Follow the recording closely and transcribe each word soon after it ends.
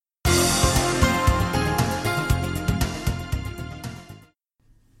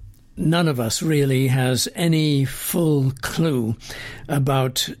none of us really has any full clue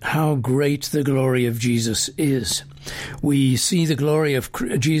about how great the glory of Jesus is. We see the glory of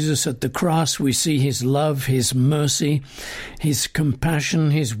Jesus at the cross. We see his love, his mercy, his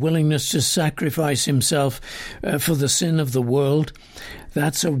compassion, his willingness to sacrifice himself for the sin of the world.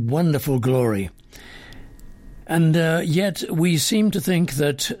 That's a wonderful glory. And yet we seem to think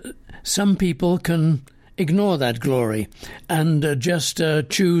that some people can ignore that glory and just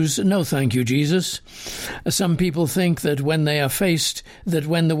choose, no thank you, Jesus. Some people think that when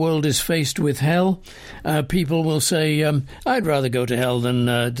the world is faced with hell, people will say, I'd rather go to hell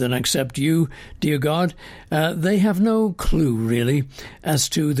than accept you, dear God. They have no clue, really, as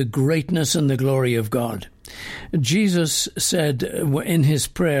to the greatness and the glory of God. Jesus said in his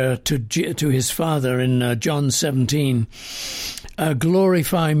prayer to his Father in John 17,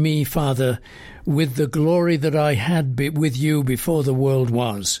 glorify me, Father, with the glory that I had with you before the world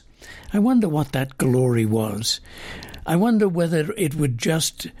was. I wonder what that glory was. I wonder whether it would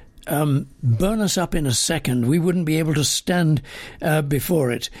just burn us up in a second. We wouldn't be able to stand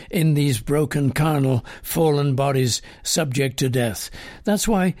before it in these broken, carnal, fallen bodies subject to death. That's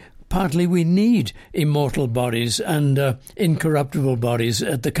why partly we need immortal bodies and incorruptible bodies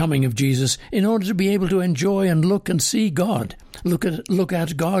at the coming of Jesus in order to be able to enjoy and look and see God. Look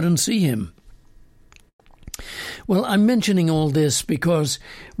at God and see him. Well, I'm mentioning all this because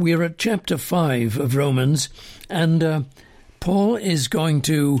we're at chapter 5 of Romans, and Paul is going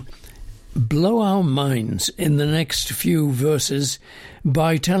to blow our minds in the next few verses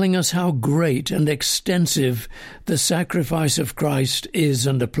by telling us how great and extensive the sacrifice of Christ is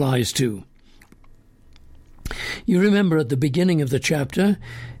and applies to. You remember at the beginning of the chapter,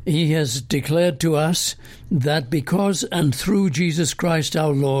 he has declared to us that because and through Jesus Christ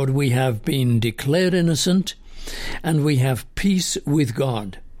our Lord we have been declared innocent and we have peace with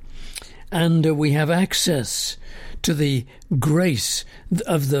God, and we have access to the grace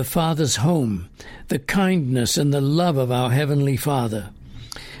of the Father's home, the kindness and the love of our Heavenly Father.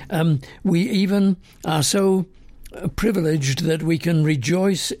 We even are so privileged that we can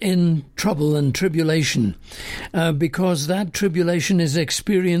rejoice in trouble and tribulation because that tribulation is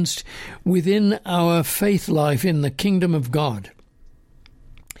experienced within our faith life in the kingdom of God.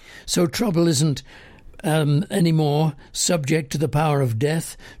 So trouble isn't anymore subject to the power of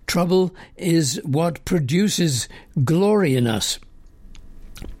death. Trouble is what produces glory in us.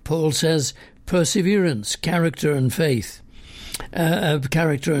 Paul says perseverance, character and faith,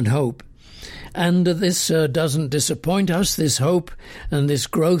 character and hope. And this doesn't disappoint us, this hope and this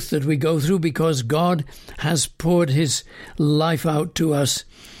growth that we go through, because God has poured his life out to us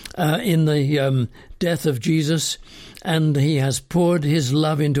in the death of Jesus, and he has poured his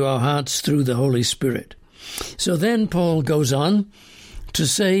love into our hearts through the Holy Spirit. So then Paul goes on to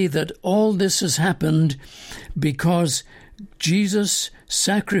say that all this has happened because Jesus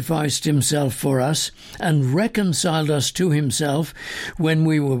sacrificed himself for us and reconciled us to himself when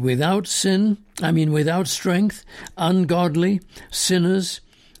we were without strength, ungodly, sinners,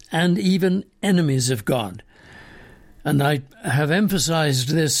 and even enemies of God. And I have emphasized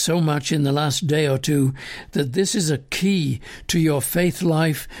this so much in the last day or two that this is a key to your faith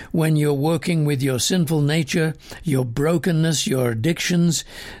life when you're working with your sinful nature, your brokenness, your addictions.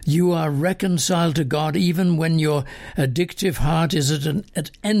 You are reconciled to God even when your addictive heart is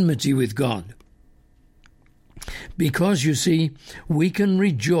at enmity with God. Because, you see, we can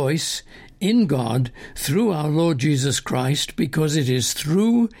rejoice in God through our Lord Jesus Christ, because it is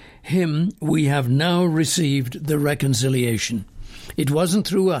through him we have now received the reconciliation. It wasn't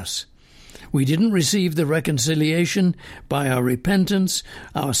through us. We didn't receive the reconciliation by our repentance,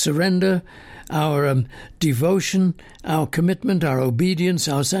 our surrender, our devotion, our commitment, our obedience,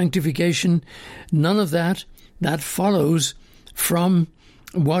 our sanctification. None of that. That follows from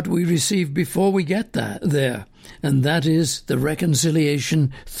what we receive before we get there, and that is the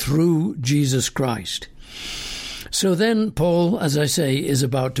reconciliation through Jesus Christ. So then Paul, as I say, is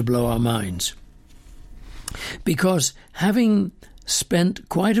about to blow our minds, because having spent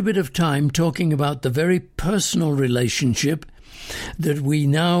quite a bit of time talking about the very personal relationship that we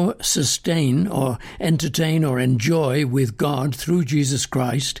now sustain or entertain or enjoy with God through Jesus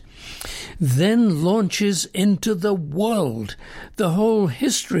Christ, then launches into the world, the whole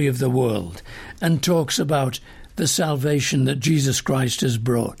history of the world, and talks about the salvation that Jesus Christ has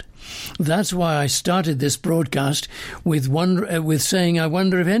brought. That's why I started this broadcast with saying, I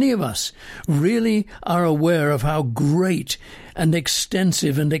wonder if any of us really are aware of how great and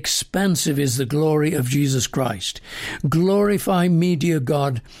extensive and expansive is the glory of Jesus Christ. Glorify me, dear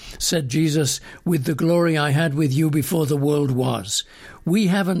God, said Jesus, with the glory I had with you before the world was. We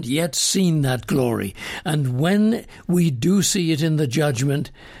haven't yet seen that glory, and when we do see it in the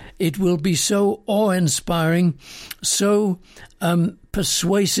judgment, it will be so awe-inspiring, so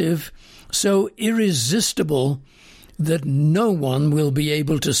persuasive, so irresistible that no one will be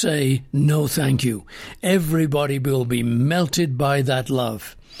able to say, no, thank you. Everybody will be melted by that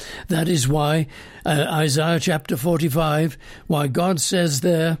love. That is why Isaiah chapter 45, why God says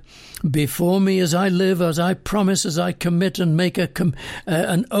there, before me as I live, as I promise, as I commit and make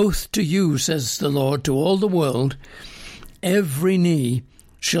an oath to you, says the Lord, to all the world, every knee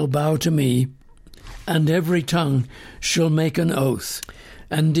shall bow to me, and every tongue shall make an oath,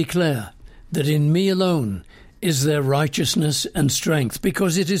 and declare that in me alone is there righteousness and strength,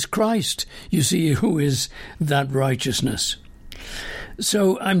 because it is Christ, you see, who is that righteousness.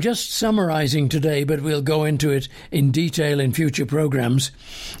 So I'm just summarizing today, but we'll go into it in detail in future programs.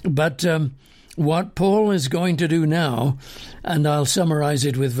 But what Paul is going to do now, and I'll summarize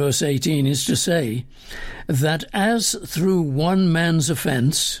it with verse 18, is to say that as through one man's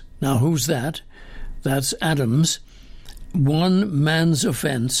offense, now who's that? That's Adam's. One man's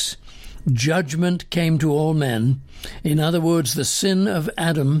offense, judgment came to all men. In other words, the sin of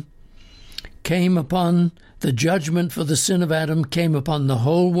Adam came upon, the judgment for the sin of Adam came upon the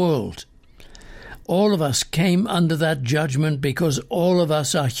whole world. All of us came under that judgment because all of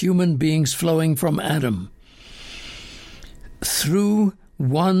us are human beings flowing from Adam. Through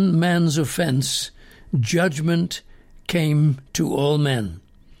one man's offense, judgment came to all men.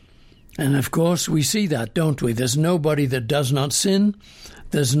 And of course we see that, don't we? There's nobody that does not sin.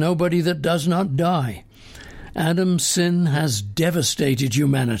 There's nobody that does not die. Adam's sin has devastated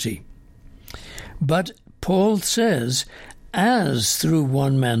humanity. But Paul says, as through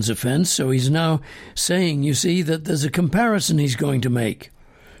one man's offense, so he's now saying, you see, that there's a comparison he's going to make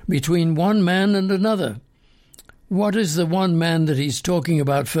between one man and another. What is the one man that he's talking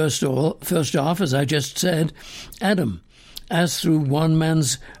about first off, as I just said? Adam. As through one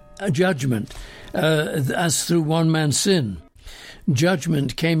man's judgment, as through one man's sin,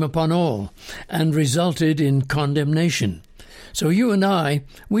 judgment came upon all and resulted in condemnation. So you and I,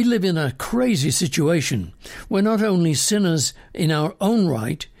 we live in a crazy situation. We're not only sinners in our own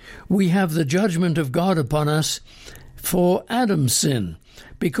right, we have the judgment of God upon us for Adam's sin.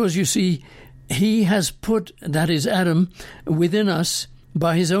 Because you see, he has put, that is Adam, within us,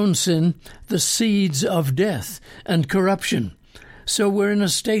 by his own sin, the seeds of death and corruption. So we're in a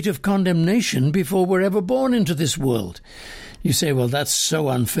state of condemnation before we're ever born into this world. You say, well, that's so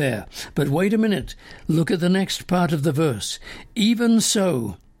unfair. But wait a minute. Look at the next part of the verse. Even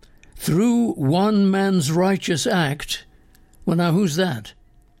so, through one man's righteous act. Well, now, who's that?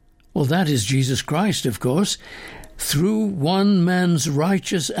 Well, that is Jesus Christ, of course. Through one man's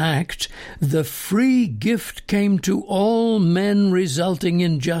righteous act, the free gift came to all men, resulting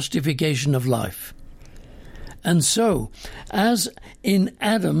in justification of life. And so, as in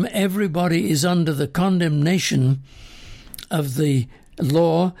Adam, everybody is under the condemnation of the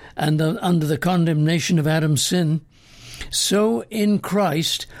law and under the condemnation of Adam's sin, so in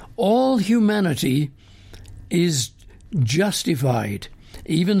Christ all humanity is justified.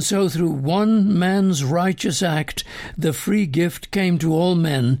 Even so, through one man's righteous act, the free gift came to all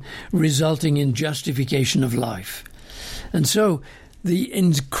men, resulting in justification of life. And so the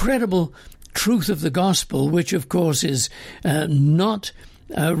incredible truth of the gospel, which of course is not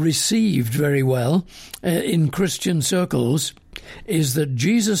received very well in Christian circles, is that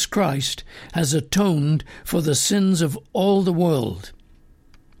Jesus Christ has atoned for the sins of all the world.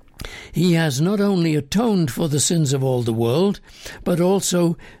 He has not only atoned for the sins of all the world, but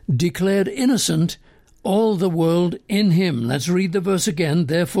also declared innocent all the world in him. Let's read the verse again.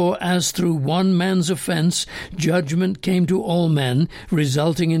 Therefore, as through one man's offense, judgment came to all men,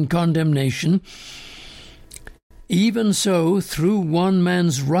 resulting in condemnation, even so, through one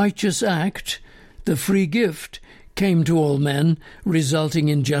man's righteous act, the free gift came to all men, resulting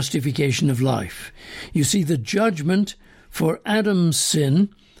in justification of life. You see, the judgment for Adam's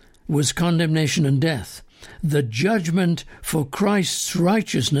sin was condemnation and death. The judgment for Christ's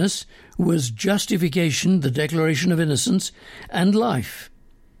righteousness was justification, the declaration of innocence, and life.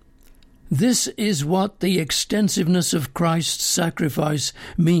 This is what the extensiveness of Christ's sacrifice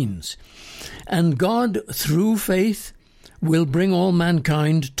means. And God, through faith, will bring all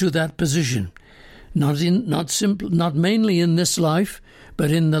mankind to that position. Not mainly in this life,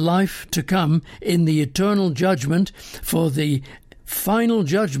 but in the life to come, in the eternal judgment. For the final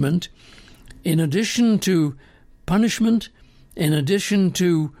judgment, in addition to punishment, in addition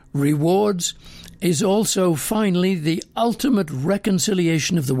to rewards, is also finally the ultimate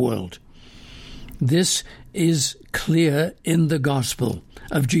reconciliation of the world. This is clear in the gospel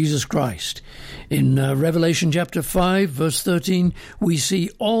of Jesus Christ. In Revelation chapter 5, verse 13, we see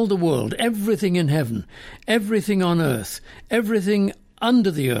all the world, everything in heaven, everything on earth, everything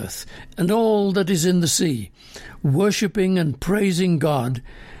under the earth, and all that is in the sea, worshipping and praising God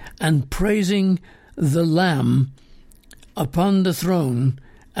and praising the Lamb upon the throne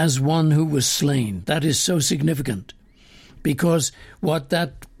as one who was slain. That is so significant, because what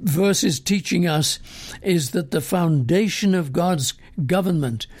that verse is teaching us is that the foundation of God's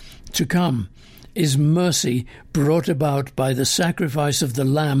government to come is mercy brought about by the sacrifice of the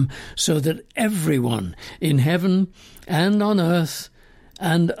Lamb, so that everyone in heaven and on earth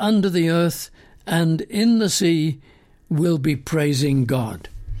and under the earth and in the sea will be praising God.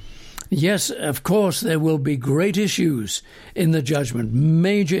 Yes, of course, there will be great issues in the judgment,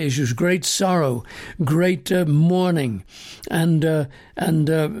 major issues, great sorrow, great mourning, and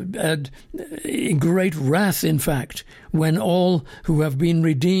great wrath, in fact, when all who have been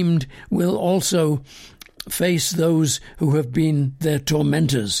redeemed will also face those who have been their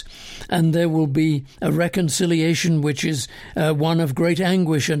tormentors. And there will be a reconciliation which is one of great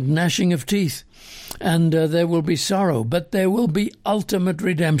anguish and gnashing of teeth. And there will be sorrow, but there will be ultimate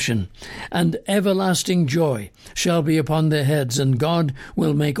redemption, and everlasting joy shall be upon their heads, and God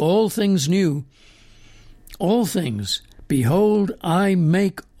will make all things new. All things. Behold, I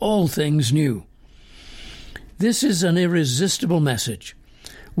make all things new. This is an irresistible message.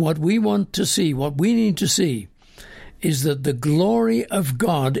 What we want to see, what we need to see, is that the glory of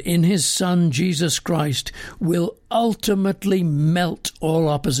God in his Son, Jesus Christ, will ultimately melt all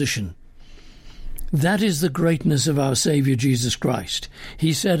opposition. That is the greatness of our Saviour Jesus Christ.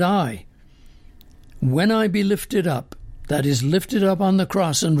 He said, when I be lifted up, that is, lifted up on the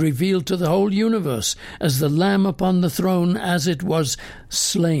cross and revealed to the whole universe as the Lamb upon the throne, as it was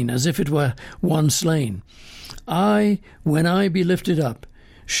slain, as if it were one slain. When I be lifted up,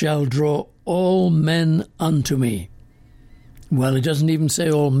 shall draw all men unto me. Well, it doesn't even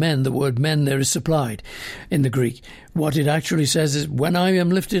say all men. The word men there is supplied in the Greek. What it actually says is, when I am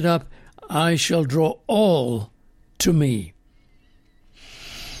lifted up, I shall draw all to me.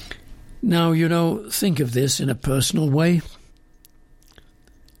 Now, think of this in a personal way.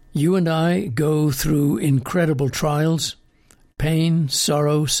 You and I go through incredible trials, pain,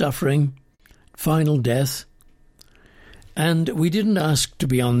 sorrow, suffering, final death. And we didn't ask to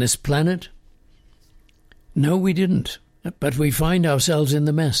be on this planet. No, we didn't. But we find ourselves in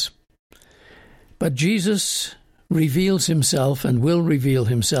the mess. But Jesus reveals himself and will reveal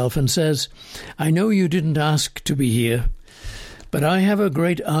himself and says, I know you didn't ask to be here, but I have a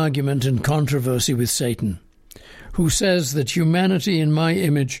great argument and controversy with Satan, who says that humanity in my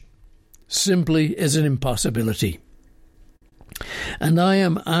image simply is an impossibility. And I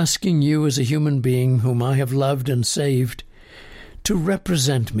am asking you as a human being whom I have loved and saved to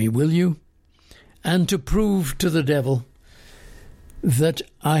represent me, will you? And to prove to the devil that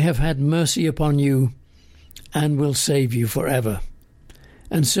I have had mercy upon you and will save you forever.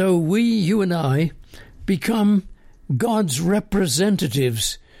 And so you and I, become God's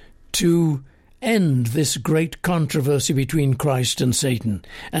representatives to end this great controversy between Christ and Satan,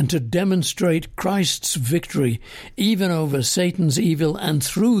 and to demonstrate Christ's victory even over Satan's evil and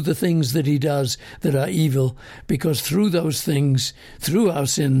through the things that he does that are evil, because through those things, through our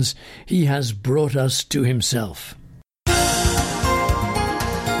sins, he has brought us to himself.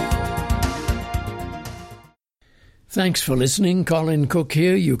 Thanks for listening. Colin Cook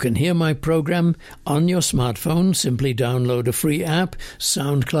here. You can hear my program on your smartphone. Simply download a free app,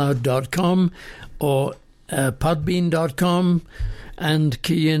 soundcloud.com or podbean.com, and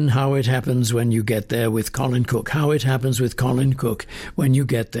key in How It Happens When You Get There with Colin Cook. How It Happens with Colin Cook when you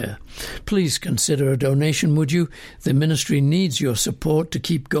get there. Please consider a donation, would you? The ministry needs your support to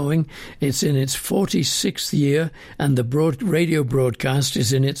keep going. It's in its 46th year, and the radio broadcast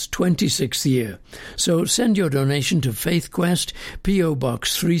is in its 26th year. So send your donation to Faith Quest, P.O.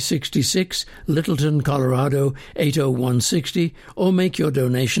 Box 366, Littleton, Colorado 80160, or make your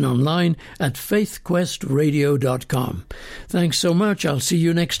donation online at faithquestradio.com. Thanks so much. I'll see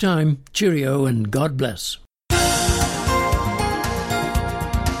you next time. Cheerio and God bless.